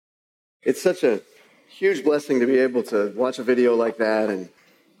It's such a huge blessing to be able to watch a video like that and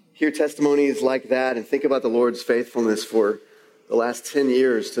hear testimonies like that and think about the Lord's faithfulness for the last 10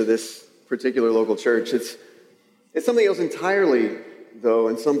 years to this particular local church. It's something else entirely, though,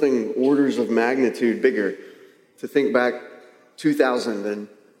 and something orders of magnitude bigger to think back 2,000 and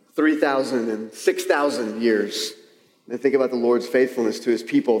 3,000 and 6,000 years and think about the Lord's faithfulness to his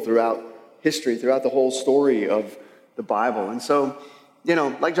people throughout history, throughout the whole story of the Bible. And so,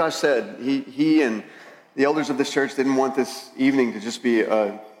 like Josh said, he and the elders of this church didn't want this evening to just be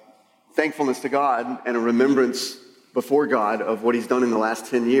a thankfulness to God and a remembrance before God of what he's done in the last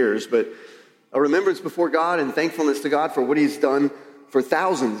 10 years, but a remembrance before God and thankfulness to God for what he's done for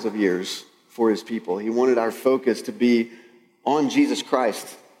thousands of years for his people. He wanted our focus to be on Jesus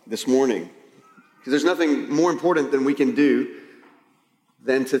Christ this morning, because there's nothing more important than we can do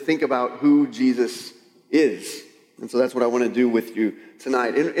than to think about who Jesus is. And so that's what I want to do with you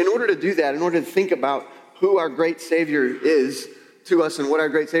tonight. In order to do that, in order to think about who our great Savior is to us and what our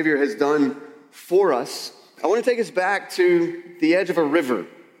great Savior has done for us, I want to take us back to the edge of a river,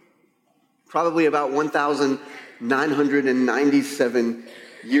 probably about 1,997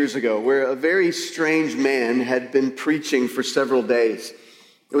 years ago, where a very strange man had been preaching for several days.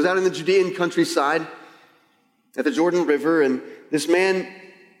 It was out in the Judean countryside at the Jordan River, and this man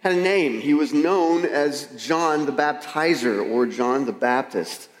had a name. He was known as John the Baptizer, or John the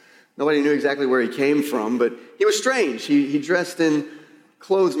Baptist. Nobody knew exactly where he came from, but he was strange. He dressed in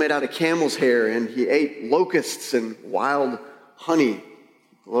clothes made out of camel's hair, and he ate locusts and wild honey.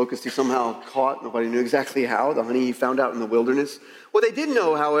 The locust he somehow caught. Nobody knew exactly how. The honey he found out in the wilderness. What they did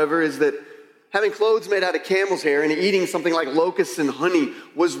know, however, is that having clothes made out of camel's hair and eating something like locusts and honey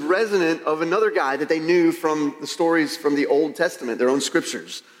was resonant of another guy that they knew from the stories from the Old Testament, their own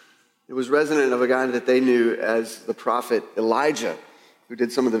scriptures. It was resonant of a guy that they knew as the prophet Elijah, who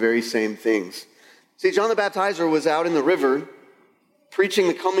did some of the very same things. See, John the Baptizer was out in the river preaching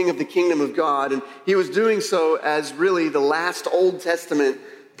the coming of the kingdom of God, and he was doing so as really the last Old Testament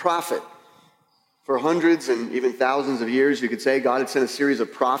prophet. For hundreds and even thousands of years, you could say, God had sent a series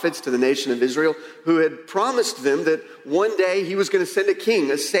of prophets to the nation of Israel who had promised them that one day he was going to send a king,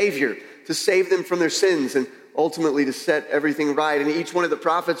 a savior, to save them from their sins and ultimately to set everything right. And each one of the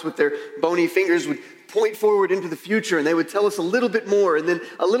prophets with their bony fingers would point forward into the future, and they would tell us a little bit more, and then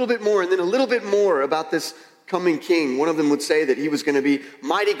a little bit more, and then a little bit more about this coming king. One of them would say that he was going to be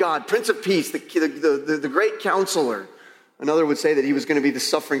mighty God, Prince of Peace, the great counselor. Another would say that he was going to be the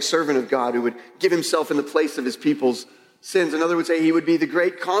suffering servant of God who would give himself in the place of his people's sins. Another would say he would be the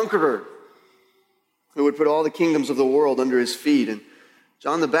great conqueror who would put all the kingdoms of the world under his feet. And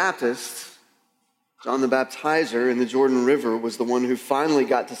John the Baptist, John the Baptizer in the Jordan River, was the one who finally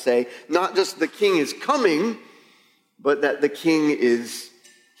got to say, not just the king is coming, but that the king is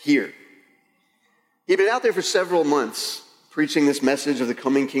here. He'd been out there for several months preaching this message of the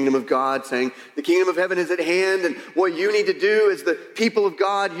coming kingdom of God, saying the kingdom of heaven is at hand, and what you need to do as the people of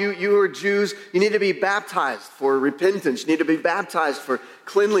God, you who are Jews, you need to be baptized for repentance. You need to be baptized for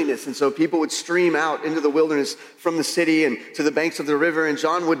cleanliness. And so people would stream out into the wilderness from the city and to the banks of the river, and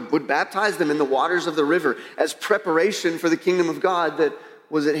John would baptize them in the waters of the river as preparation for the kingdom of God that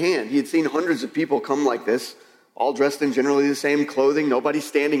was at hand. He had seen hundreds of people come like this, all dressed in generally the same clothing, nobody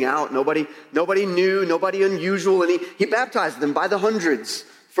standing out, nobody new, nobody unusual, and he baptized them by the hundreds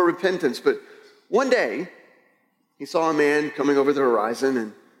for repentance. But one day, he saw a man coming over the horizon,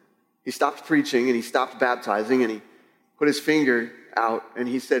 and he stopped preaching, and he stopped baptizing, and he put his finger out, and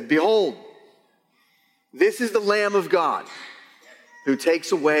he said, "Behold, this is the Lamb of God who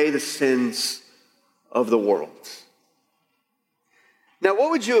takes away the sins of the world." Now,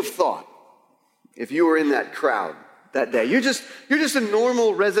 what would you have thought if you were in that crowd that day? You're just a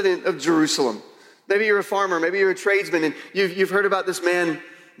normal resident of Jerusalem. Maybe you're a farmer, maybe you're a tradesman, and you've heard about this man,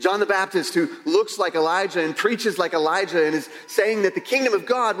 John the Baptist, who looks like Elijah and preaches like Elijah and is saying that the kingdom of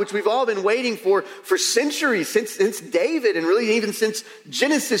God, which we've all been waiting for centuries, since David, and really even since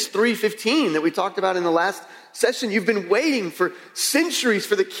Genesis 3:15 that we talked about in the last session, you've been waiting for centuries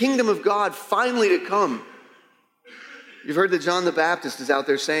for the kingdom of God finally to come. You've heard that John the Baptist is out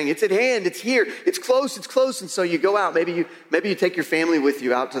there saying, it's at hand, it's here, it's close. And so you go out, maybe you take your family with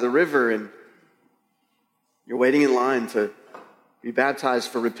you out to the river, and you're waiting in line to be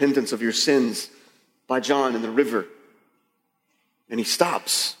baptized for repentance of your sins by John in the river. And he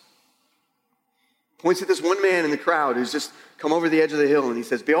stops, points at this one man in the crowd who's just come over the edge of the hill, and he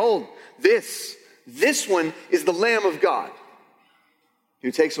says, "Behold, this one is the Lamb of God who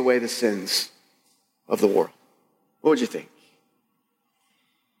takes away the sins of the world." What would you think?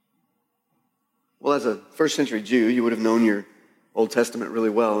 Well, as a first century Jew, you would have known your Old Testament really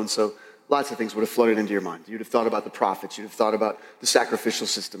well. And so lots of things would have flooded into your mind. You'd have thought about the prophets. You'd have thought about the sacrificial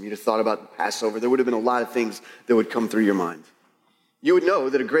system. You'd have thought about the Passover. There would have been a lot of things that would come through your mind. You would know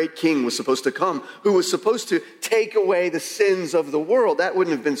that a great king was supposed to come who was supposed to take away the sins of the world. That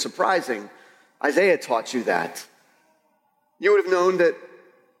wouldn't have been surprising. Isaiah taught you that. You would have known that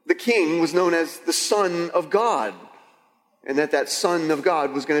the king was known as the Son of God, and that Son of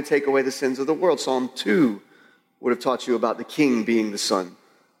God was going to take away the sins of the world. Psalm 2 would have taught you about the king being the Son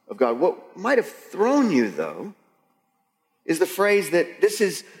of God. What might have thrown you, though, is the phrase that this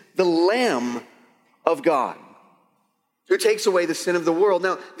is the Lamb of God who takes away the sin of the world.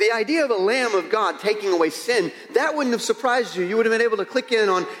 Now, the idea of a Lamb of God taking away sin, that wouldn't have surprised you. You would have been able to click in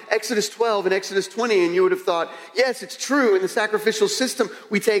on Exodus 12 and Exodus 20, and you would have thought, yes, it's true. In the sacrificial system,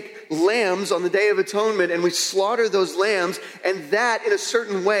 we take lambs on the Day of Atonement, and we slaughter those lambs, and that, in a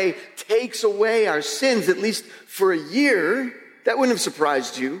certain way, takes away our sins, at least for a year. That wouldn't have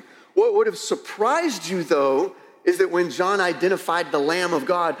surprised you. What would have surprised you, though, is that when John identified the Lamb of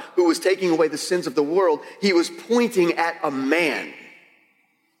God who was taking away the sins of the world, he was pointing at a man.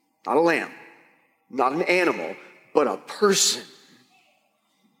 Not a lamb, not an animal, but a person.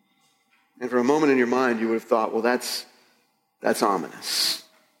 And for a moment in your mind, you would have thought, well, that's ominous.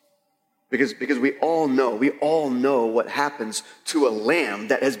 Because we all know what happens to a lamb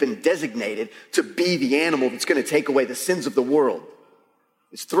that has been designated to be the animal that's going to take away the sins of the world.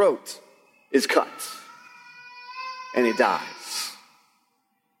 His throat is cut. And he dies.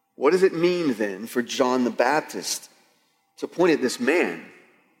 What does it mean then for John the Baptist to point at this man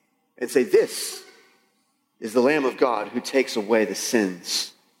and say, this is the Lamb of God who takes away the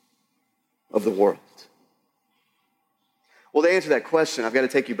sins of the world? Well, to answer that question, I've got to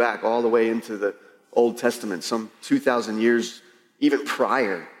take you back all the way into the Old Testament, some 2,000 years even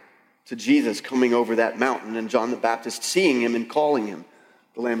prior to Jesus coming over that mountain and John the Baptist seeing him and calling him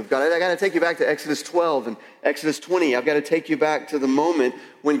the Lamb of God. I got to take you back to Exodus 12 and Exodus 20. I've got to take you back to the moment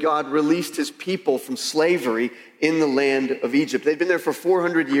when God released his people from slavery in the land of Egypt. They'd been there for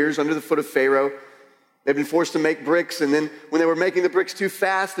 400 years under the foot of Pharaoh. They'd been forced to make bricks, and then when they were making the bricks too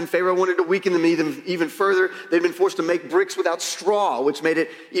fast and Pharaoh wanted to weaken them even further, they'd been forced to make bricks without straw, which made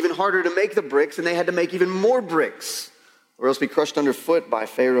it even harder to make the bricks, and they had to make even more bricks or else be crushed underfoot by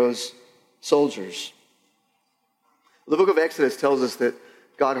Pharaoh's soldiers. The book of Exodus tells us that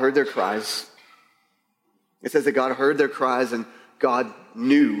God heard their cries. It says that God heard their cries and God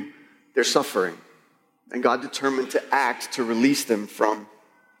knew their suffering. And God determined to act to release them from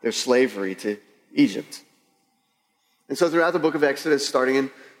their slavery to Egypt. And so throughout the book of Exodus, starting in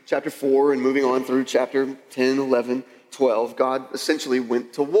chapter 4 and moving on through chapter 10, 11, 12, God essentially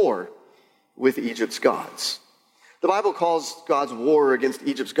went to war with Egypt's gods. The Bible calls God's war against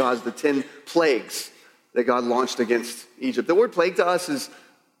Egypt's gods the 10 plagues that God launched against Egypt. The word plague to us is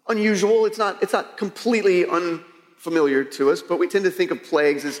unusual. It's not completely unfamiliar to us, but we tend to think of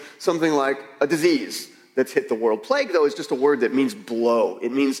plagues as something like a disease that's hit the world. Plague, though, is just a word that means blow.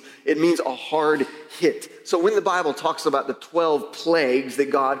 It means a hard hit. So when the Bible talks about the 12 plagues that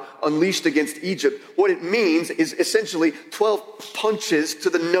God unleashed against Egypt, what it means is essentially 12 punches to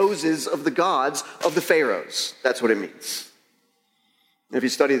the noses of the gods of the pharaohs. That's what it means. And if you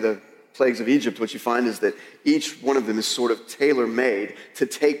study the plagues of Egypt, what you find is that each one of them is sort of tailor-made to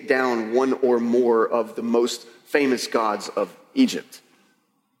take down one or more of the most famous gods of Egypt.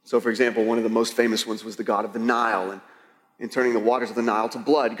 So, for example, one of the most famous ones was the god of the Nile. And in turning the waters of the Nile to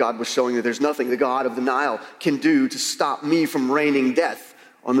blood, God was showing that there's nothing the god of the Nile can do to stop me from raining death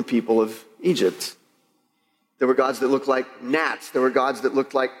on the people of Egypt. There were gods that looked like gnats. There were gods that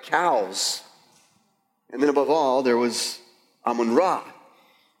looked like cows. And then above all, there was Amun-Ra,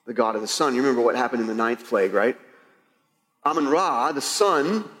 the god of the sun. You remember what happened in the 9th plague, right? Amun-Ra, the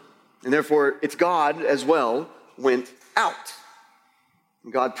sun, and therefore its god as well, went out.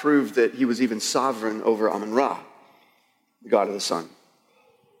 And God proved that he was even sovereign over Amun-Ra, the god of the sun.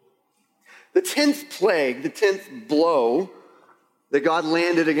 The 10th plague, the 10th blow that God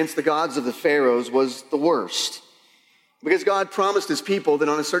landed against the gods of the pharaohs was the worst. Because God promised his people that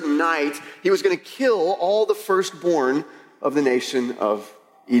on a certain night, he was going to kill all the firstborn of the nation of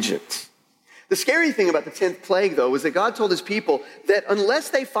Egypt. The scary thing about the 10th plague, though, was that God told his people that unless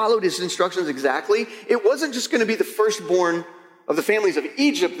they followed his instructions exactly, it wasn't just going to be the firstborn of the families of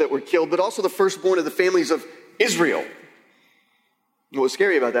Egypt that were killed, but also the firstborn of the families of Israel. And what was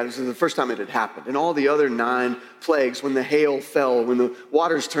scary about that is the first time it had happened. And all the other 9 plagues, when the hail fell, when the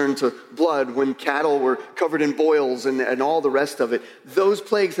waters turned to blood, when cattle were covered in boils and all the rest of it, those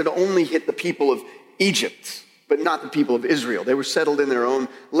plagues had only hit the people of Egypt. but not the people of Israel. They were settled in their own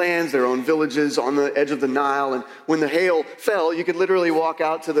lands, their own villages on the edge of the Nile. And when the hail fell, you could literally walk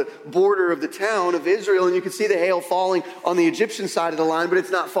out to the border of the town of Israel and you could see the hail falling on the Egyptian side of the line, but it's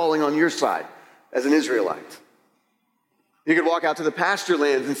not falling on your side as an Israelite. You could walk out to the pasture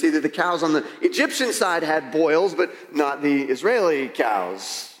lands and see that the cows on the Egyptian side had boils, but not the Israeli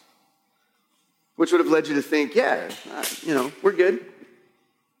cows, which would have led you to think, we're good.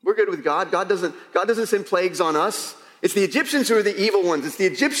 We're good with God. God doesn't send plagues on us. It's the Egyptians who are the evil ones. It's the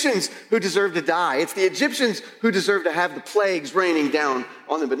Egyptians who deserve to die. It's the Egyptians who deserve to have the plagues raining down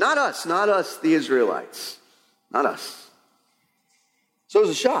on them. But not us, the Israelites. Not us. So it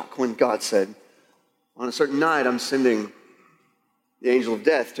was a shock when God said, on a certain night, I'm sending the angel of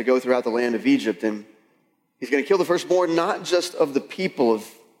death to go throughout the land of Egypt, and he's going to kill the firstborn, not just of the people of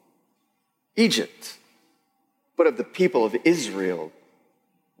Egypt, but of the people of Israel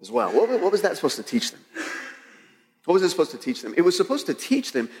as well. What was that supposed to teach them? What was it supposed to teach them? It was supposed to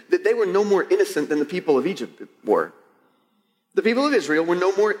teach them that they were no more innocent than the people of Egypt were. The people of Israel were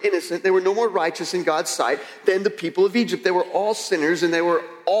no more innocent, they were no more righteous in God's sight than the people of Egypt. They were all sinners and they were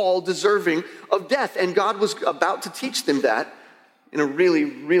all deserving of death. And God was about to teach them that in a really,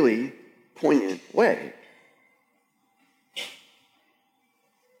 really poignant way.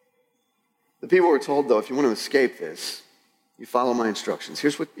 The people were told, though, if you want to escape this, you follow my instructions.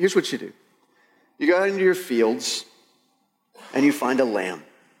 Here's what you do. You go out into your fields and you find a lamb.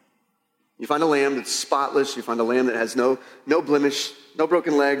 You find a lamb that's spotless. You find a lamb that has no blemish, no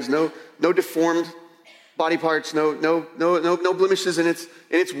broken legs, no deformed body parts, no blemishes in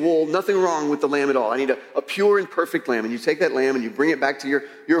its wool, nothing wrong with the lamb at all. I need a pure and perfect lamb. And you take that lamb and you bring it back to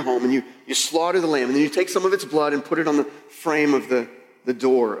your home and you slaughter the lamb. And then you take some of its blood and put it on the frame of the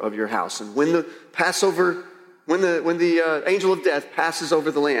door of your house. And when the Passover, when the angel of death passes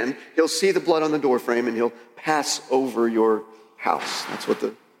over the land, he'll see the blood on the door frame and he'll pass over your house. That's what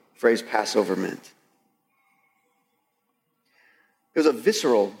the phrase Passover meant. It was a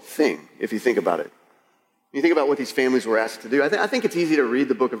visceral thing, if you think about it. You think about what these families were asked to do. I think it's easy to read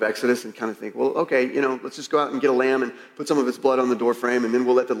the book of Exodus and kind of think, well, okay, let's just go out and get a lamb and put some of its blood on the door frame, and then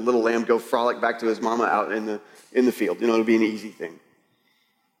we'll let the little lamb go frolic back to his mama out in the field. It'll be an easy thing.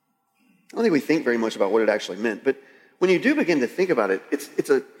 I don't think we think very much about what it actually meant, but when you do begin to think about it, it's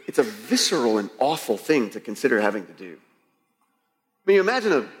a visceral and awful thing to consider having to do. I mean, you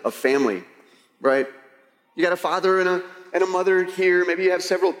imagine a family, right? You got a father and a mother here. Maybe you have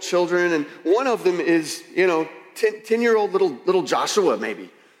several children, and one of them is, 10-year-old little Joshua, maybe.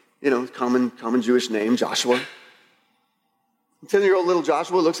 Common Jewish name, Joshua. 10-year-old little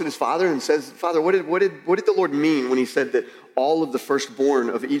Joshua looks at his father and says, "Father, what did the Lord mean when he said that all of the firstborn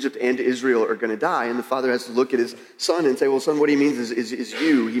of Egypt and Israel are going to die?" And the father has to look at his son and say, "Well, son, what he means is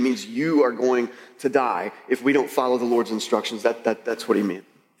you. He means you are going to die if we don't follow the Lord's instructions." That's what he meant.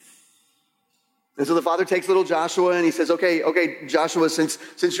 And so the father takes little Joshua and he says, okay, Joshua, since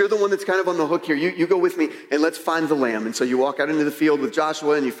you're the one that's kind of on the hook here, you go with me and let's find the lamb. And so you walk out into the field with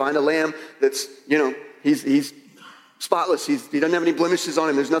Joshua and you find a lamb that's, he's spotless. He doesn't have any blemishes on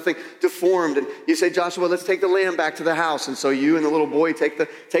him. There's nothing deformed. And you say, "Joshua, let's take the lamb back to the house." And so you and the little boy take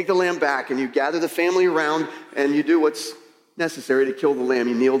the lamb back and you gather the family around and you do what's necessary to kill the lamb.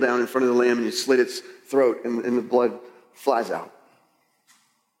 You kneel down in front of the lamb and you slit its throat and the blood flies out.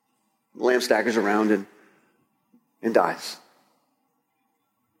 The lamb staggers around and dies.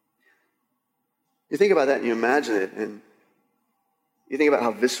 You think about that and you imagine it, and you think about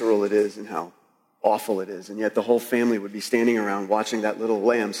how visceral it is and how awful it is, and yet the whole family would be standing around watching that little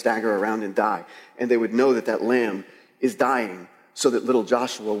lamb stagger around and die, and they would know that lamb is dying so that little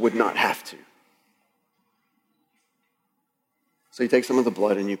Joshua would not have to. So you take some of the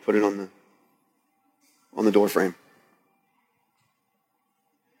blood and you put it on the door frame.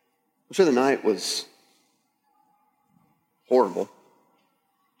 I'm sure the night was horrible.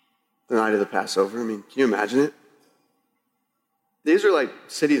 The night of the Passover. I mean, can you imagine it? The Israelite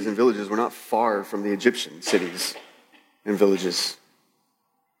cities and villages were not far from the Egyptian cities and villages.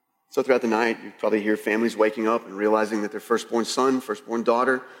 So throughout the night, you probably hear families waking up and realizing that their firstborn son, firstborn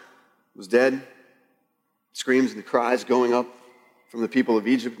daughter was dead. Screams and cries going up from the people of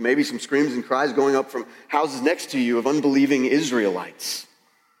Egypt. Maybe some screams and cries going up from houses next to you of unbelieving Israelites.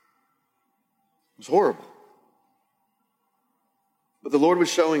 It was horrible. But the Lord was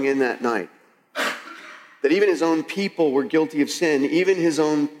showing in that night that even his own people were guilty of sin. Even his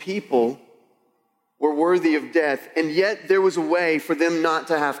own people were worthy of death. And yet there was a way for them not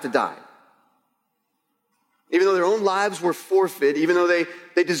to have to die. Even though their own lives were forfeit, even though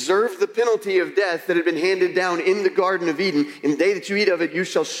they deserved the penalty of death that had been handed down in the Garden of Eden, in the day that you eat of it, you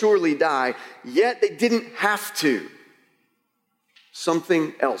shall surely die, yet they didn't have to.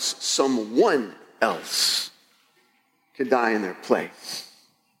 Something else, someone else could die in their place.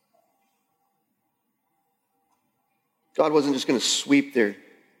 God wasn't just going to sweep their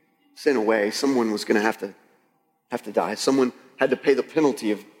sin away. Someone was going to have to die. Someone had to pay the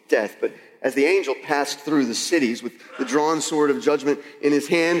penalty of death. But as the angel passed through the cities with the drawn sword of judgment in his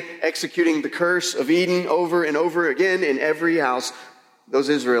hand, executing the curse of Eden over and over again in every house, those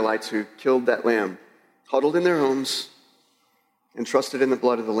Israelites who killed that lamb huddled in their homes and trusted in the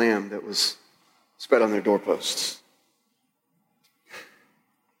blood of the lamb that was spread on their doorposts.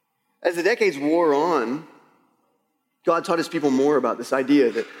 As the decades wore on, God taught his people more about this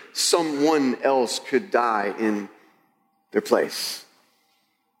idea that someone else could die in their place.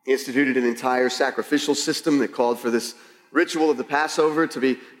 He instituted an entire sacrificial system that called for this ritual of the Passover to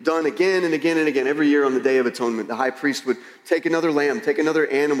be done again and again and again every year on the Day of Atonement. The high priest would take another lamb, take another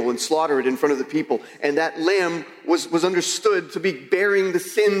animal, and slaughter it in front of the people. And that lamb was understood to be bearing the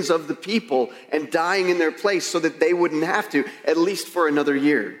sins of the people and dying in their place so that they wouldn't have to, at least for another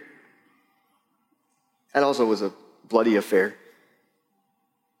year. That also was a bloody affair.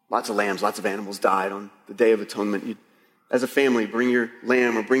 Lots of lambs, lots of animals died on the Day of Atonement. You'd, as a family, bring your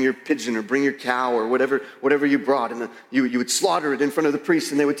lamb or bring your pigeon or bring your cow or whatever you brought, and you would slaughter it in front of the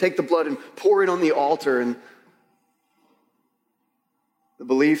priest, and they would take the blood and pour it on the altar. And the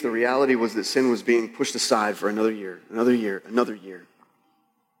belief, the reality was that sin was being pushed aside for another year, another year, another year.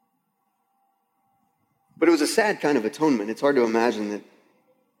 But it was a sad kind of atonement. It's hard to imagine that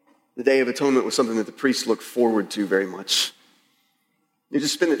the Day of Atonement was something that the priests looked forward to very much. You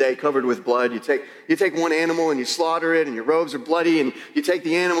just spend the day covered with blood. You take one animal and you slaughter it, and your robes are bloody, and you take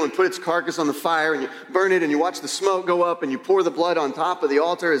the animal and put its carcass on the fire, and you burn it, and you watch the smoke go up, and you pour the blood on top of the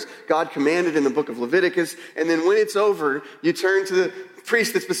altar as God commanded in the book of Leviticus. And then when it's over, you turn to the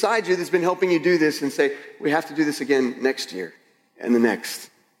priest that's beside you that's been helping you do this and say, we have to do this again next year, and the next,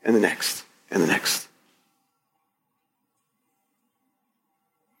 and the next, and the next.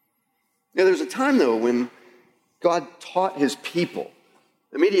 Now, there's a time, though, when God taught his people,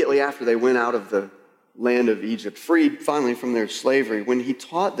 immediately after they went out of the land of Egypt, freed finally from their slavery, when he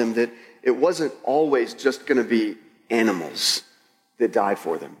taught them that it wasn't always just going to be animals that died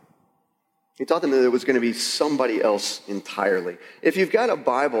for them. He taught them that it was going to be somebody else entirely. If you've got a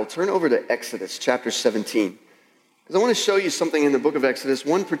Bible, turn over to Exodus chapter 17. Because I want to show you something in the book of Exodus,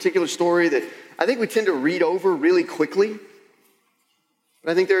 one particular story that I think we tend to read over really quickly.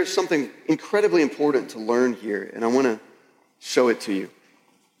 But I think there is something incredibly important to learn here, and I want to show it to you,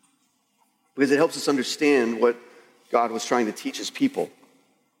 because it helps us understand what God was trying to teach his people.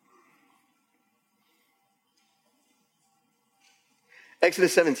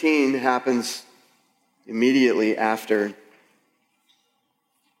 Exodus 17 happens immediately after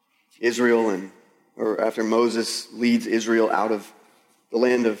after Moses leads Israel out of the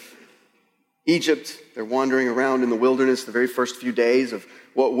land of Egypt. They're wandering around in the wilderness the very first few days of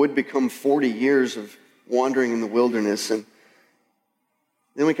what would become 40 years of wandering in the wilderness. And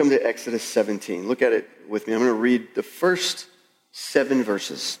then we come to Exodus 17. Look at it with me. I'm going to read the first 7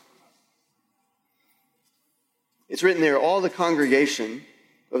 verses. It's written there, all the congregation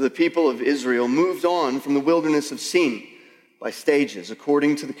of the people of Israel moved on from the wilderness of Sin by stages,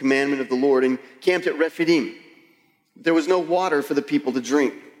 according to the commandment of the Lord, and camped at Rephidim. There was no water for the people to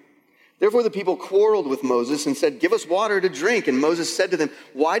drink. Therefore the people quarreled with Moses and said, give us water to drink. And Moses said to them,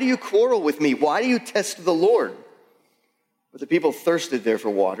 why do you quarrel with me? Why do you test the Lord? But the people thirsted there for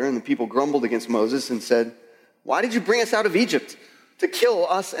water, and the people grumbled against Moses and said, why did you bring us out of Egypt to kill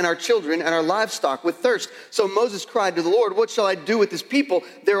us and our children and our livestock with thirst? So Moses cried to the Lord, what shall I do with this people?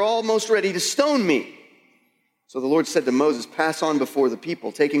 They're almost ready to stone me. So the Lord said to Moses, pass on before the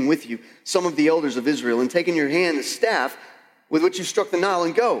people, taking with you some of the elders of Israel, and take in your hand the staff with which you struck the Nile,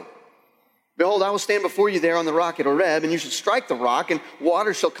 and go. Behold, I will stand before you there on the rock at Horeb, and you shall strike the rock, and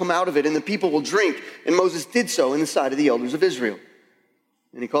water shall come out of it, and the people will drink. And Moses did so in the sight of the elders of Israel.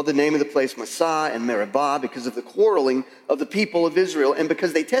 And he called the name of the place Massah and Meribah, because of the quarreling of the people of Israel, and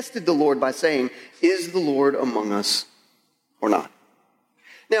because they tested the Lord by saying, is the Lord among us or not?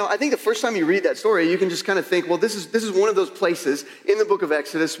 Now, I think the first time you read that story, you can just kind of think, well, this is one of those places in the book of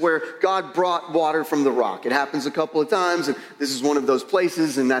Exodus where God brought water from the rock. It happens a couple of times, and this is one of those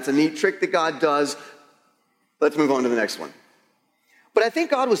places, and that's a neat trick that God does. Let's move on to the next one. But I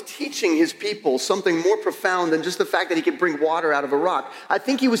think God was teaching his people something more profound than just the fact that he could bring water out of a rock. I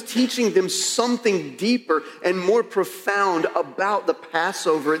think he was teaching them something deeper and more profound about the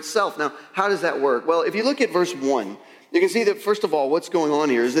Passover itself. Now, how does that work? Well, if you look at verse 1, you can see that, first of all, what's going on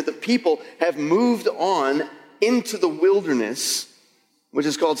here is that the people have moved on into the wilderness, which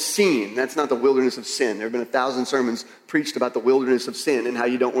is called Sin. That's not the wilderness of sin. There have been 1,000 sermons preached about the wilderness of sin and how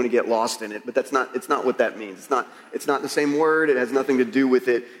you don't want to get lost in it, but it's not what that means. It's not the same word. It has nothing to do with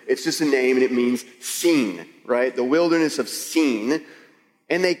it. It's just a name, and it means Sin, right? The wilderness of Sin.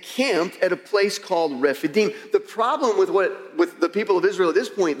 And they camped at a place called Rephidim. The problem with the people of Israel at this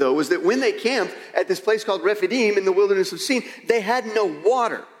point, though, was that when they camped at this place called Rephidim in the wilderness of Sin, they had no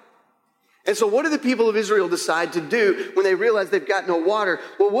water. And so what do the people of Israel decide to do when they realize they've got no water?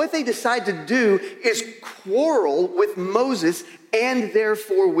 Well, what they decide to do is quarrel with Moses and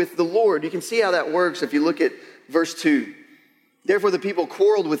therefore with the Lord. You can see how that works if you look at verse 2. Therefore the people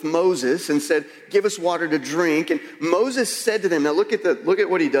quarreled with Moses and said, "Give us water to drink." And Moses said to them, now look at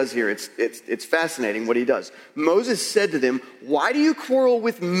what he does here. It's fascinating what he does. Moses said to them, "Why do you quarrel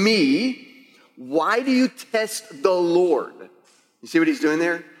with me? Why do you test the Lord?" You see what he's doing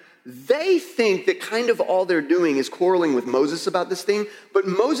there? They think that kind of all they're doing is quarreling with Moses about this thing, but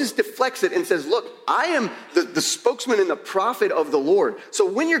Moses deflects it and says, look, I am the spokesman and the prophet of the Lord. So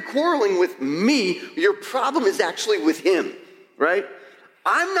when you're quarreling with me, your problem is actually with him, right?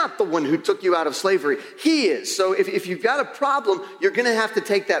 I'm not the one who took you out of slavery. He is. So if you've got a problem, you're going to have to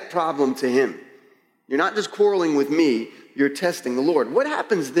take that problem to him. You're not just quarreling with me. You're testing the Lord. What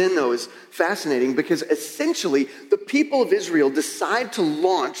happens then, though, is fascinating because essentially the people of Israel decide to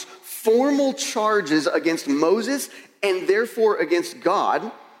launch formal charges against Moses and therefore against God,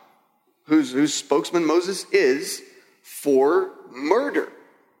 whose spokesman Moses is, for murder.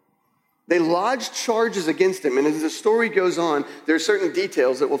 They lodge charges against him, and as the story goes on, there are certain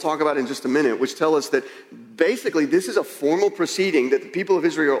details that we'll talk about in just a minute, which tell us that basically this is a formal proceeding that the people of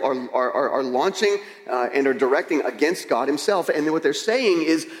Israel are launching and are directing against God himself. And what they're saying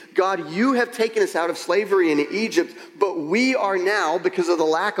is, God, you have taken us out of slavery in Egypt, but we are now, because of the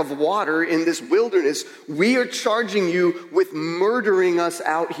lack of water in this wilderness, we are charging you with murdering us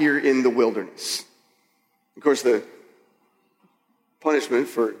out here in the wilderness. Of course, the punishment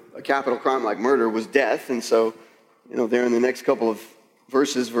for a capital crime like murder was death. And so, there in the next couple of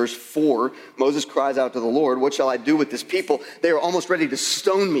verses, verse 4, Moses cries out to the Lord, "What shall I do with this people? They are almost ready to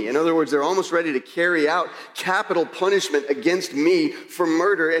stone me." In other words, they're almost ready to carry out capital punishment against me for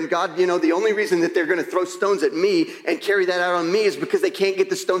murder. And God, the only reason that they're going to throw stones at me and carry that out on me is because they can't get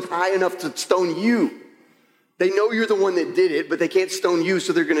the stones high enough to stone you. They know you're the one that did it, but they can't stone you,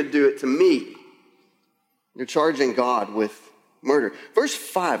 so they're going to do it to me. They're charging God with murder. Verse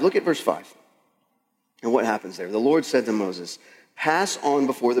 5, look at verse 5. And what happens there? The Lord said to Moses, "Pass on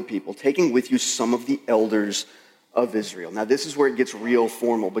before the people, taking with you some of the elders of Israel." Now, this is where it gets real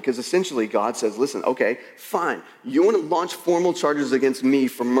formal, because essentially God says, listen, okay, fine. You want to launch formal charges against me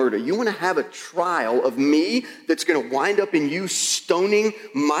for murder. You want to have a trial of me that's going to wind up in you stoning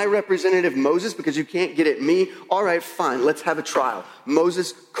my representative Moses because you can't get at me? All right, fine. Let's have a trial.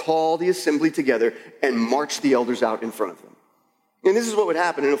 Moses, call the assembly together and march the elders out in front of them. And this is what would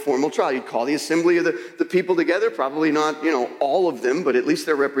happen in a formal trial. You'd call the assembly of the people together, probably not, all of them, but at least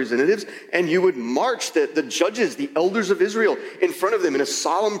their representatives, and you would march the judges, the elders of Israel, in front of them in a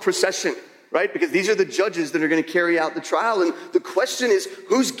solemn procession, right? Because these are the judges that are going to carry out the trial. And the question is,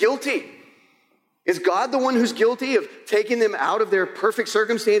 who's guilty? Is God the one who's guilty of taking them out of their perfect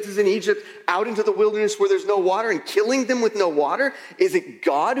circumstances in Egypt, out into the wilderness where there's no water and killing them with no water? Is it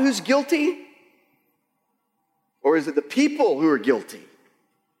God who's guilty? Or is it the people who are guilty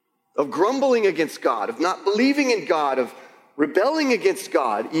of grumbling against God, of not believing in God, of rebelling against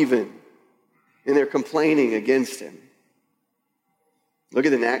God even, and they're complaining against him? Look at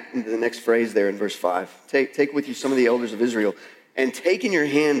the next phrase there in verse 5. Take with you some of the elders of Israel, and take in your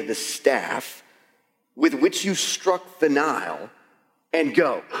hand the staff with which you struck the Nile, and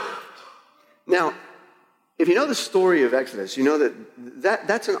go. Now, if you know the story of Exodus, you know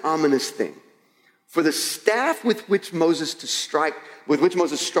that's an ominous thing. For the staff with which Moses struck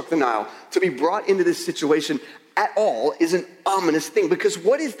the Nile to be brought into this situation at all is an ominous thing. Because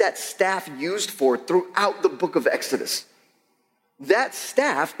what is that staff used for throughout the book of Exodus? That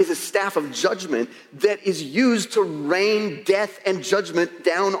staff is a staff of judgment that is used to rain death and judgment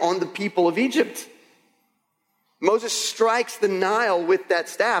down on the people of Egypt. Moses strikes the Nile with that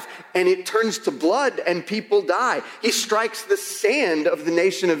staff, and it turns to blood, and people die. He strikes the sand of the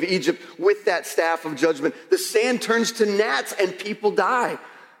nation of Egypt with that staff of judgment. The sand turns to gnats, and people die.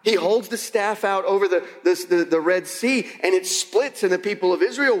 He holds the staff out over the Red Sea, and it splits, and the people of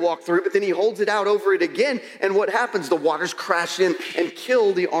Israel walk through, but then he holds it out over it again, and what happens? The waters crash in and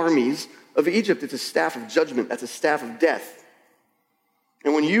kill the armies of Egypt. It's a staff of judgment. That's a staff of death.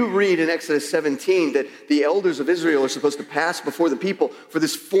 And when you read in Exodus 17 that the elders of Israel are supposed to pass before the people for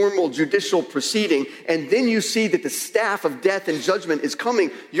this formal judicial proceeding, and then you see that the staff of death and judgment is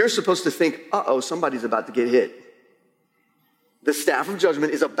coming, you're supposed to think, somebody's about to get hit. The staff of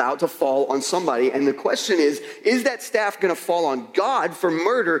judgment is about to fall on somebody. And the question is that staff going to fall on God for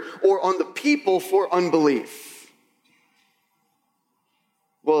murder or on the people for unbelief?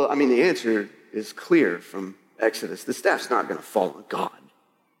 Well, the answer is clear from Exodus. The staff's not going to fall on God.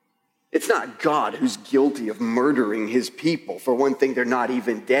 It's not God who's guilty of murdering his people. For one thing, they're not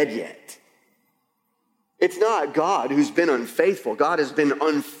even dead yet. It's not God who's been unfaithful. God has been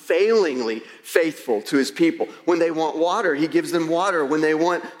unfailingly faithful to his people. When they want water, he gives them water. When they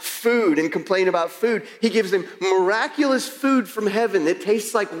want food and complain about food, he gives them miraculous food from heaven that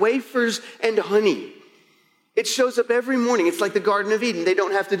tastes like wafers and honey. It shows up every morning. It's like the Garden of Eden. They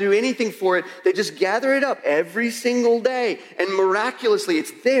don't have to do anything for it. They just gather it up every single day. And miraculously,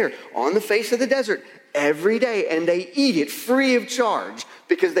 it's there on the face of the desert every day. And they eat it free of charge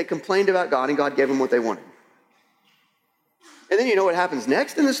because they complained about God and God gave them what they wanted. And then you know what happens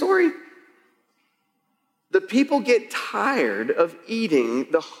next in the story? The people get tired of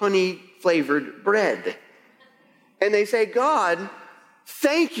eating the honey-flavored bread. And they say, God,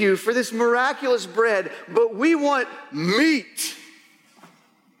 thank you for this miraculous bread, but we want meat.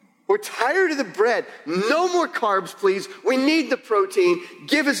 We're tired of the bread. No more carbs, please. We need the protein.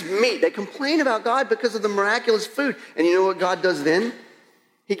 Give us meat. They complain about God because of the miraculous food. And you know what God does then?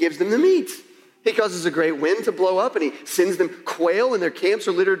 He gives them the meat. He causes a great wind to blow up, and he sends them quail, and their camps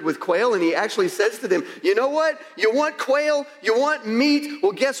are littered with quail, and he actually says to them, you know what? You want quail? You want meat?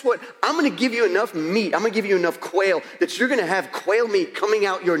 Well, guess what? I'm going to give you enough meat. I'm going to give you enough quail that you're going to have quail meat coming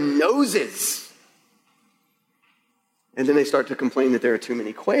out your noses. And then they start to complain that there are too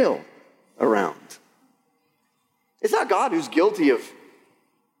many quail around. It's not God who's guilty of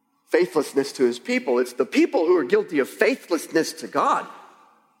faithlessness to his people. It's the people who are guilty of faithlessness to God.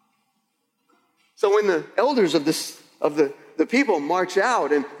 So when the elders of the people march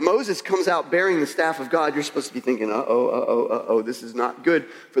out and Moses comes out bearing the staff of God, you're supposed to be thinking, this is not good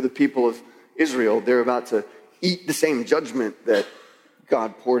for the people of Israel. They're about to eat the same judgment that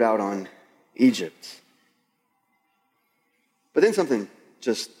God poured out on Egypt. But then something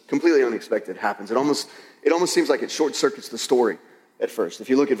just completely unexpected happens. It almost seems like it short circuits the story at first. If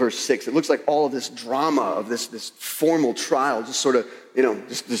you look at verse 6, it looks like all of this drama of this formal trial just sort of,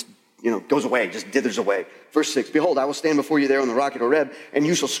 goes away, just dithers away. Verse 6, behold, I will stand before you there on the rock at Horeb, and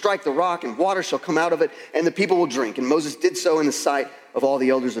you shall strike the rock, and water shall come out of it, and the people will drink. And Moses did so in the sight of all the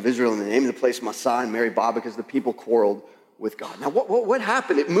elders of Israel, in the name of the place Massah and Meribah, because the people quarreled with God. Now, what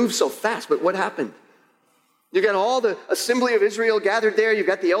happened? It moved so fast, but what happened? You got all the assembly of Israel gathered there. You've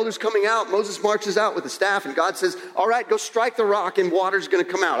got the elders coming out. Moses marches out with the staff, and God says, all right, go strike the rock, and water's going to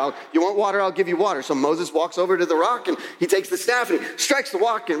come out. You want water? I'll give you water. So Moses walks over to the rock, and he takes the staff, and he strikes the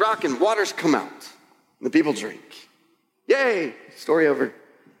rock, and waters come out. And the people drink. Yay! Story over.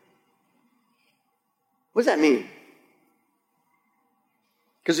 What does that mean?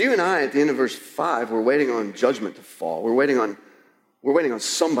 Because you and I, at the end of verse 5, we're waiting on judgment to fall. We're waiting on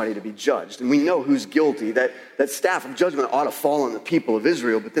somebody to be judged. And we know who's guilty. That staff of judgment ought to fall on the people of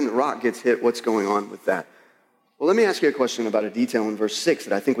Israel, but then the rock gets hit. What's going on with that? Well, let me ask you a question about a detail in verse 6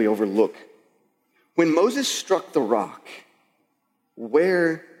 that I think we overlook. When Moses struck the rock,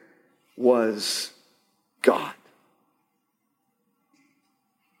 where was God?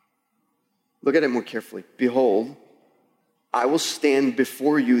 Look at it more carefully. Behold, I will stand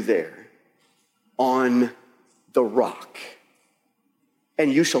before you there on the rock,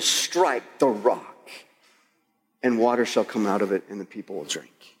 and you shall strike the rock, and water shall come out of it, and the people will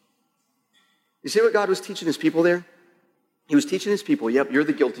drink. You see what God was teaching his people there? He was teaching his people, yep, you're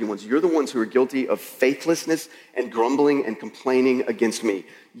the guilty ones. You're the ones who are guilty of faithlessness and grumbling and complaining against me.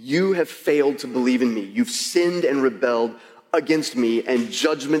 You have failed to believe in me. You've sinned and rebelled against me, and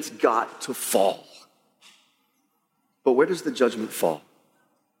judgment's got to fall. But where does the judgment fall?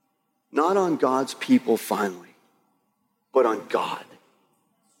 Not on God's people finally, but on God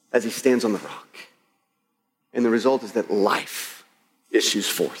as he stands on the rock. And the result is that life issues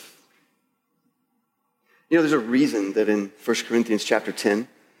forth. You know, there's a reason that in 1 Corinthians chapter 10,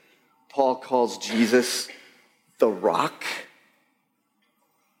 Paul calls Jesus the rock.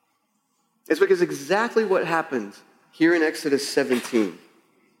 It's because exactly what happened here in Exodus 17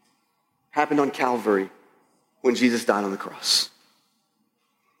 happened on Calvary when Jesus died on the cross.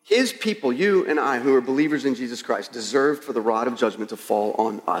 His people, you and I, who are believers in Jesus Christ, deserved for the rod of judgment to fall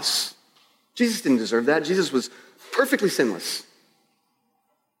on us. Jesus didn't deserve that. Jesus was perfectly sinless.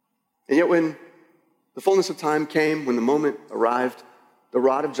 And yet when the fullness of time came, when the moment arrived, the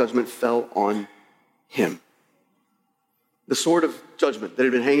rod of judgment fell on him. The sword of judgment that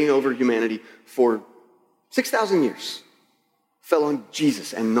had been hanging over humanity for 6,000 years fell on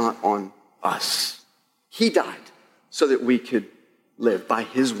Jesus and not on us. He died so that we could live. By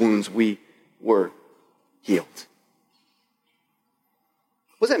his wounds we were healed.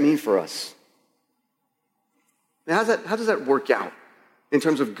 What does that mean for us? How does that work out in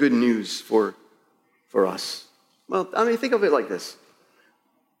terms of good news for us? Well, think of it like this.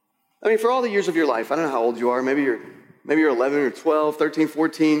 For all the years of your life, I don't know how old you are. Maybe you're 11 or 12, 13,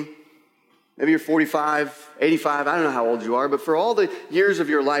 14. Maybe you're 45, 85. I don't know how old you are. But for all the years of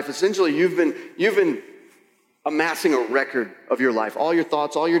your life, essentially you've been amassing a record of your life. All your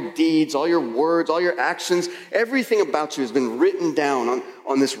thoughts, all your deeds, all your words, all your actions, everything about you has been written down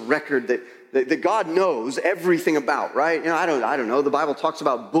on this record that God knows everything about, right? I don't know. The Bible talks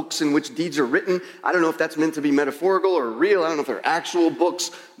about books in which deeds are written. I don't know if that's meant to be metaphorical or real. I don't know if they're actual books.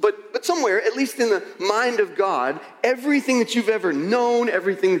 But somewhere, at least in the mind of God, everything that you've ever known,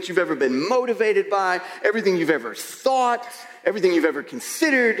 everything that you've ever been motivated by, everything you've ever thought, everything you've ever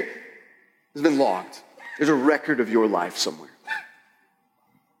considered has been logged. There's a record of your life somewhere.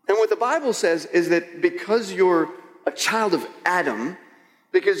 And what the Bible says is that because you're a child of Adam,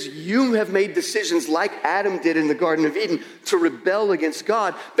 because you have made decisions like Adam did in the Garden of Eden to rebel against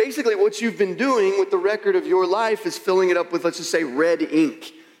God, basically what you've been doing with the record of your life is filling it up with, let's just say, red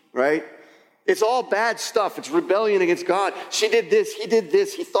ink, right? It's all bad stuff. It's rebellion against God. She did this,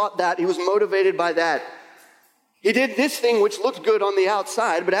 he thought that, he was motivated by that. He did this thing which looked good on the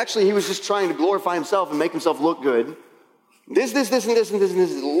outside, but actually he was just trying to glorify himself and make himself look good. This, and this, and this, and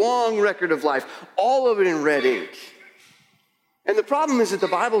this is a long record of life, all of it in red ink. And the problem is that the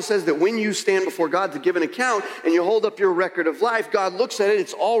Bible says that when you stand before God to give an account and you hold up your record of life, God looks at it,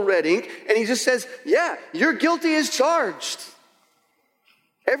 it's all red ink, and he just says, yeah, you're guilty as charged.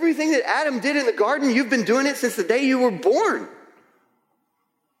 Everything that Adam did in the garden, you've been doing it since the day you were born.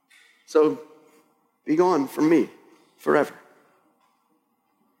 So be gone from me forever.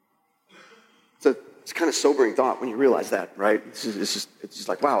 It's kind of sobering thought when you realize that, right? It's just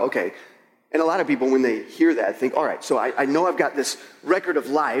like, wow, okay. And a lot of people, when they hear that, think, all right, so I know I've got this record of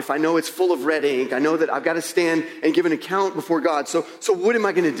life. I know it's full of red ink. I know that I've got to stand and give an account before God. So what am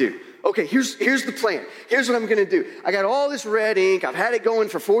I going to do? Okay, here's the plan. Here's what I'm going to do. I got all this red ink. I've had it going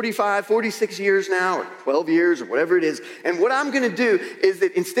for 45, 46 years now, or 12 years, or whatever it is. And what I'm going to do is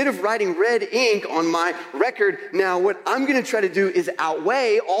that instead of writing red ink on my record, now what I'm going to try to do is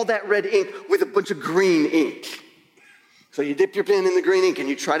outweigh all that red ink with a bunch of green ink. So you dip your pen in the green ink and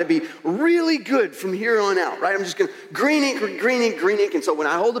you try to be really good from here on out, right? I'm just going to green ink. And so when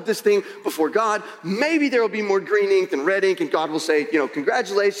I hold up this thing before God, maybe there will be more green ink than red ink. And God will say,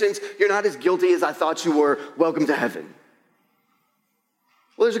 congratulations, you're not as guilty as I thought you were. Welcome to heaven.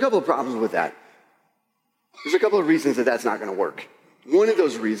 Well, there's a couple of problems with that. There's a couple of reasons that that's not going to work. One of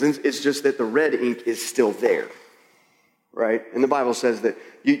those reasons is just that the red ink is still there. Right? And the Bible says that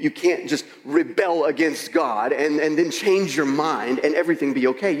you can't just rebel against God and then change your mind and everything be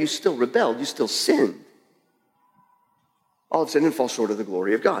okay. You still rebelled. You still sinned. All have sinned and fall short of the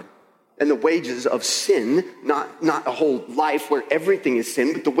glory of God. And the wages of sin, not a whole life where everything is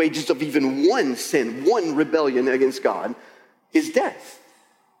sin, but the wages of even one sin, one rebellion against God, is death.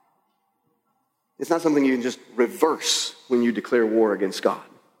 It's not something you can just reverse when you declare war against God.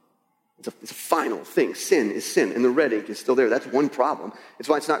 It's a final thing. Sin is sin, and the red ink is still there. That's one problem. It's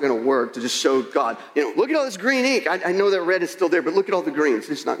why it's not going to work to just show God, look at all this green ink. I know that red is still there, but look at all the green. It's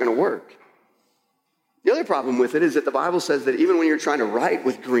just not going to work. The other problem with it is that the Bible says that even when you're trying to write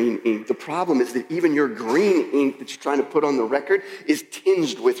with green ink, the problem is that even your green ink that you're trying to put on the record is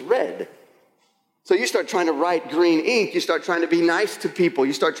tinged with red. So you start trying to write green ink, you start trying to be nice to people,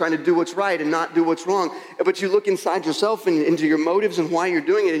 you start trying to do what's right and not do what's wrong, but you look inside yourself and into your motives and why you're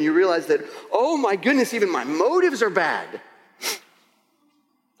doing it, and you realize that, oh my goodness, even my motives are bad.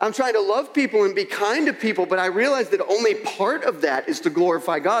 I'm trying to love people and be kind to people, but I realize that only part of that is to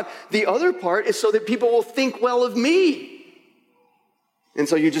glorify God. The other part is so that people will think well of me. And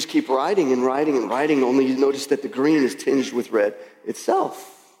so you just keep writing and writing and writing, only you notice that the green is tinged with red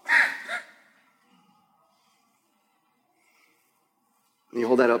itself. And you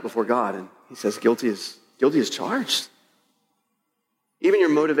hold that up before God, and he says, guilty is charged. Even your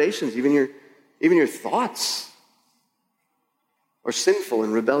motivations, even your thoughts are sinful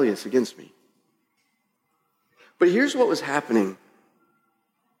and rebellious against me. But here's what was happening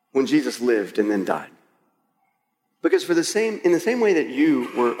when Jesus lived and then died. Because in the same way that you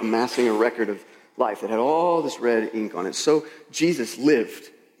were amassing a record of life that had all this red ink on it, so Jesus lived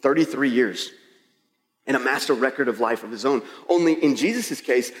 33 years and amassed a record of life of his own. Only in Jesus'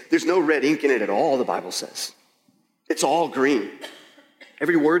 case, there's no red ink in it at all, the Bible says. It's all green.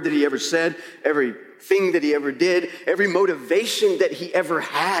 Every word that he ever said, everything that he ever did, every motivation that he ever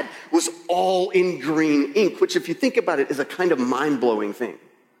had was all in green ink, which if you think about it is a kind of mind-blowing thing.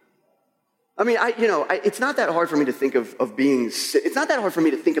 I mean, it's not that hard for me to think it's not that hard for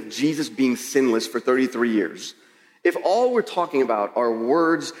me to think of Jesus being sinless for 33 years if all we're talking about are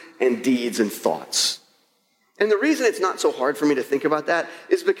words and deeds and thoughts. And the reason it's not so hard for me to think about that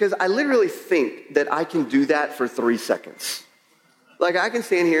is because I literally think that I can do that for 3 seconds. Like I can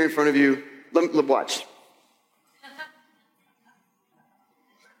stand here in front of you, watch.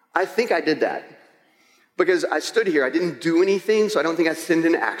 I think I did that because I stood here, I didn't do anything, so I don't think I sinned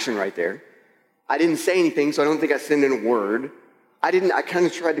in action right there. I didn't say anything, so I don't think I sinned in a word. I kind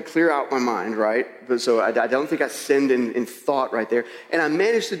of tried to clear out my mind, right? So I don't think I sinned in thought right there. And I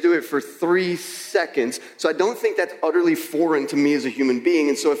managed to do it for 3 seconds. So I don't think that's utterly foreign to me as a human being.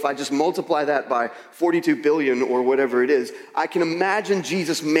 And so if I just multiply that by 42 billion or whatever it is, I can imagine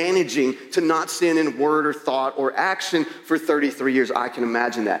Jesus managing to not sin in word or thought or action for 33 years. I can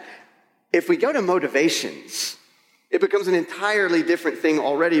imagine that. If we go to motivations, it becomes an entirely different thing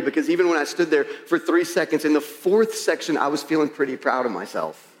already, because even when I stood there for 3 seconds, in the 4th section, I was feeling pretty proud of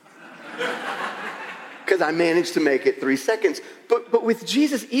myself. Because I managed to make it 3 seconds. But with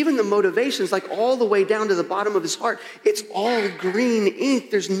Jesus, even the motivations, like all the way down to the bottom of his heart, it's all green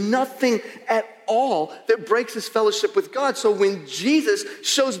ink. There's nothing at all that breaks his fellowship with God. So when Jesus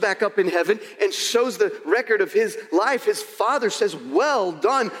shows back up in heaven and shows the record of his life, his Father says, "Well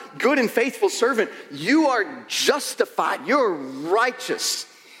done, good and faithful servant. You are justified. You're righteous.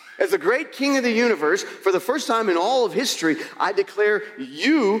 As the great King of the universe, for the first time in all of history, I declare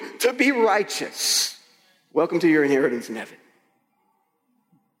you to be righteous. Welcome to your inheritance in heaven."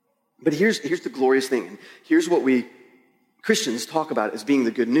 But here's the glorious thing, and here's what we Christians talk about as being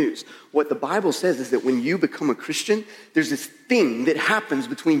the good news. What the Bible says is that when you become a Christian, there's this thing that happens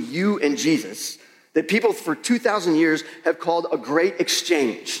between you and Jesus that people for 2,000 years have called a great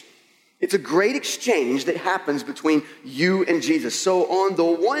exchange. It's a great exchange that happens between you and Jesus. So on the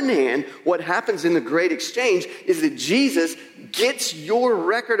one hand, what happens in the great exchange is that Jesus gets your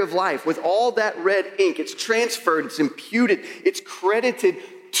record of life with all that red ink. It's transferred, it's imputed, it's credited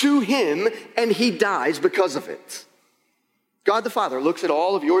to him, and he dies because of it. God the Father looks at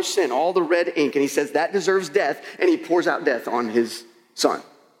all of your sin, all the red ink, and he says that deserves death, and he pours out death on his son.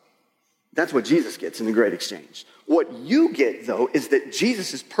 That's what Jesus gets in the great exchange. What you get, though, is that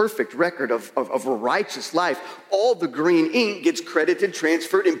Jesus' perfect record of a righteous life, all the green ink gets credited,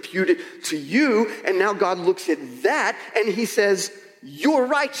 transferred, imputed to you, and now God looks at that, and he says, "You're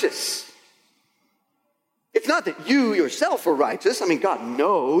righteous." It's not that you yourself are righteous. I mean, God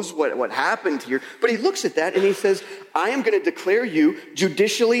knows what happened here. But he looks at that and he says, "I am going to declare you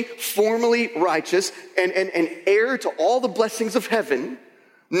judicially, formally righteous and heir to all the blessings of heaven,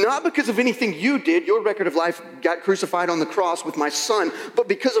 not because of anything you did. Your record of life got crucified on the cross with my son, but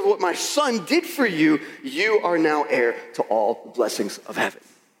because of what my son did for you, you are now heir to all the blessings of heaven."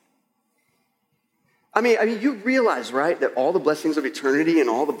 I mean, you realize, right, that all the blessings of eternity and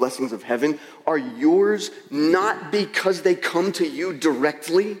all the blessings of heaven are yours not because they come to you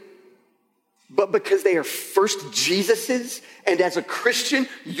directly, but because they are first Jesus's, and as a Christian,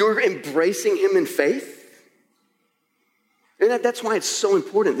 you're embracing him in faith. And that's why it's so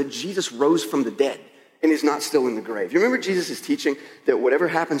important that Jesus rose from the dead and is not still in the grave. You remember Jesus' teaching that whatever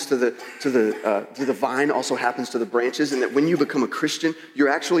happens to the vine also happens to the branches, and that when you become a Christian, you're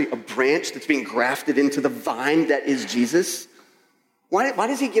actually a branch that's being grafted into the vine that is Jesus? Why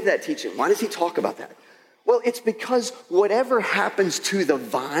does he give that teaching? Why does he talk about that? Well, it's because whatever happens to the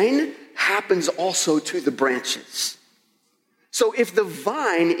vine happens also to the branches. So if the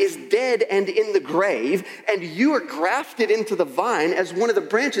vine is dead and in the grave, and you are grafted into the vine as one of the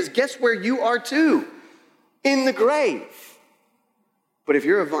branches, guess where you are too? In the grave. But if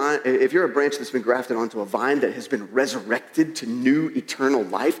you're a branch that's been grafted onto a vine that has been resurrected to new eternal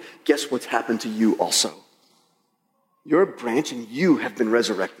life, guess what's happened to you also? You're a branch and you have been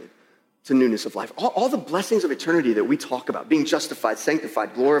resurrected to newness of life. All the blessings of eternity that we talk about, being justified,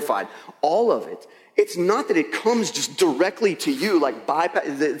 sanctified, glorified, all of it, it's not that it comes just directly to you, like bypass.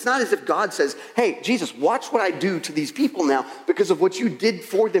 It's not as if God says, "Hey, Jesus, watch what I do to these people now because of what you did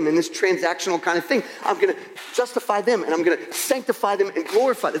for them in this transactional kind of thing. I'm going to justify them and I'm going to sanctify them and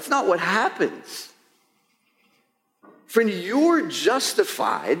glorify them." It's not what happens. Friend, you're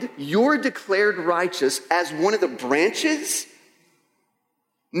justified, you're declared righteous as one of the branches,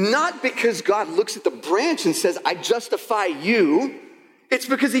 not because God looks at the branch and says, I justify you. It's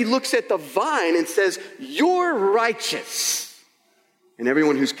because he looks at the vine and says, you're righteous. And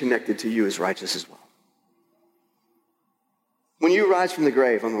everyone who's connected to you is righteous as well. When you rise from the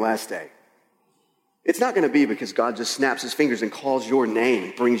grave on the last day, it's not going to be because God just snaps his fingers and calls your name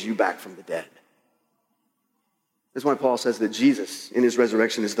and brings you back from the dead. That's why Paul says that Jesus, in his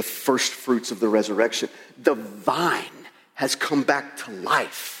resurrection, is the first fruits of the resurrection. The vine has come back to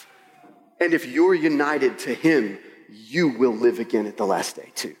life. And if you're united to him, you will live again at the last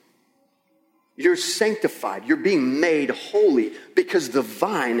day too. You're sanctified. You're being made holy because the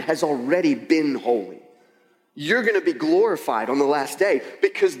vine has already been holy. You're going to be glorified on the last day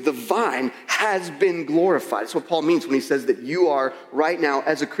because the vine has been glorified. That's what Paul means when he says that you are right now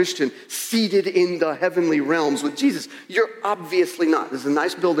as a Christian seated in the heavenly realms with Jesus. You're obviously not. This is a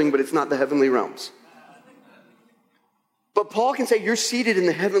nice building, but it's not the heavenly realms. But Paul can say you're seated in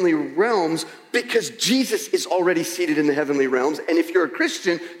the heavenly realms because Jesus is already seated in the heavenly realms. And if you're a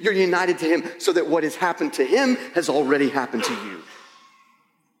Christian, you're united to him so that what has happened to him has already happened to you.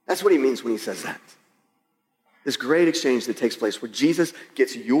 That's what he means when he says that. This great exchange that takes place where Jesus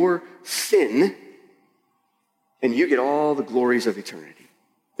gets your sin and you get all the glories of eternity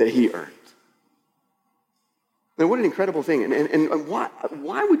that he earned. And what an incredible thing. And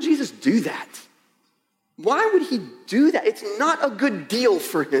why would Jesus do that? Why would he do that? It's not a good deal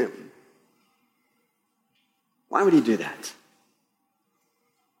for him. Why would he do that?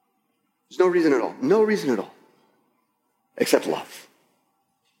 There's no reason at all. No reason at all. Except love.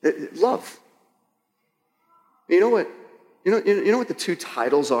 Love. You know what? You know what the two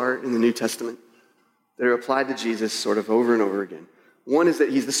titles are in the New Testament that are applied to Jesus sort of over and over again? One is that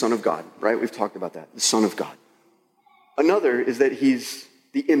he's the Son of God, right? We've talked about that, the Son of God. Another is that he's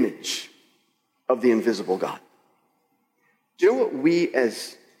the image of the invisible God. Do you know what we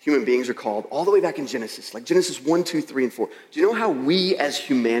as human beings are called all the way back in Genesis? Like Genesis 1, 2, 3, and 4. Do you know how we as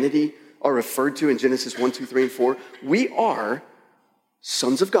humanity are referred to in Genesis 1, 2, 3, and 4? We are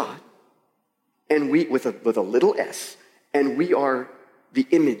sons of God. And we, with a little s, and we are the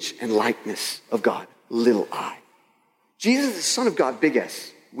image and likeness of God, little I. Jesus is the Son of God, big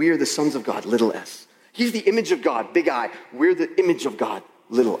S. We are the sons of God, little s. He's the image of God, big I. We're the image of God,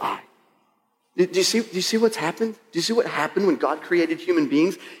 little I. Do you see what's happened? Do you see what happened when God created human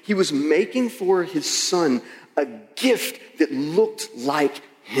beings? He was making for his Son a gift that looked like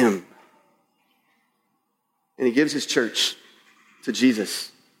him. And he gives his church to Jesus.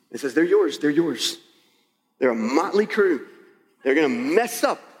 He says, they're yours, they're yours. They're a motley crew. They're going to mess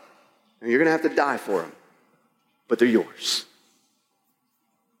up, and you're going to have to die for them. But they're yours.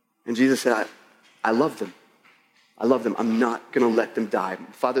 And Jesus said, I love them. I love them. I'm not going to let them die.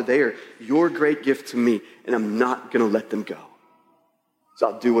 Father, they are your great gift to me, and I'm not going to let them go. So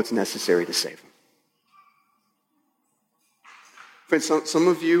I'll do what's necessary to save them. Friends, some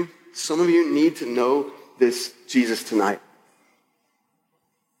of you need to know this Jesus tonight.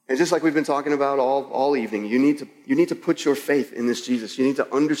 And just like we've been talking about all evening, you need to put your faith in this Jesus. You need to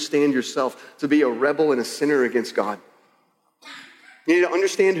understand yourself to be a rebel and a sinner against God. You need to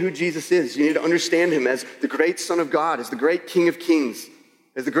understand who Jesus is. You need to understand him as the great Son of God, as the great King of Kings,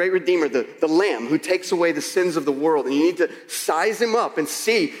 as the great Redeemer, the Lamb who takes away the sins of the world. And you need to size him up and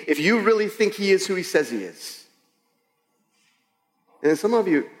see if you really think he is who he says he is. And some of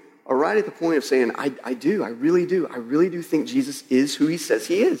you are right at the point of saying, I really do think Jesus is who he says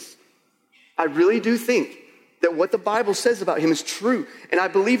he is. I really do think that what the Bible says about him is true. And I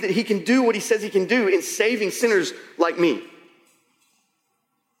believe that he can do what he says he can do in saving sinners like me.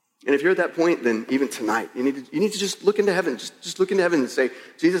 And if you're at that point, then even tonight, you need to just look into heaven. Just look into heaven and say,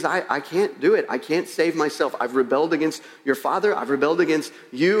 Jesus, I can't do it. I can't save myself. I've rebelled against your Father. I've rebelled against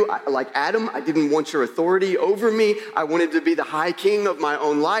you. Like Adam, I didn't want your authority over me. I wanted to be the high king of my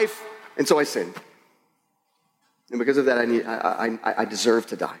own life. And so I sinned. And because of that, I deserve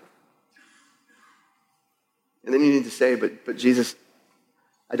to die. And then you need to say, but Jesus,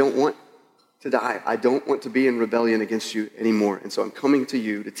 I don't want to die. I don't want to be in rebellion against you anymore. And so I'm coming to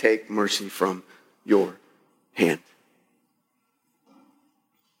you to take mercy from your hand.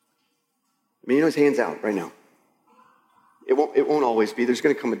 I mean, his hand's out right now. It won't always be. There's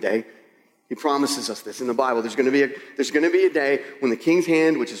going to come a day. He promises us this in the Bible. There's going to be a day when the king's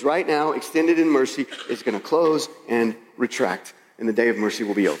hand, which is right now extended in mercy, is going to close and retract, and the day of mercy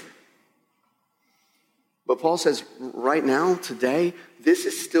will be over. But Paul says, right now, today, this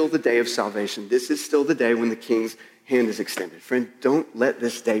is still the day of salvation. This is still the day when the king's hand is extended. Friend, don't let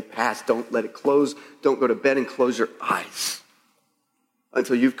this day pass. Don't let it close. Don't go to bed and close your eyes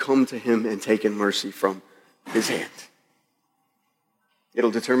until you've come to him and taken mercy from his hand.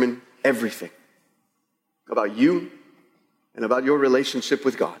 It'll determine everything about you and about your relationship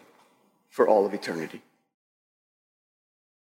with God for all of eternity.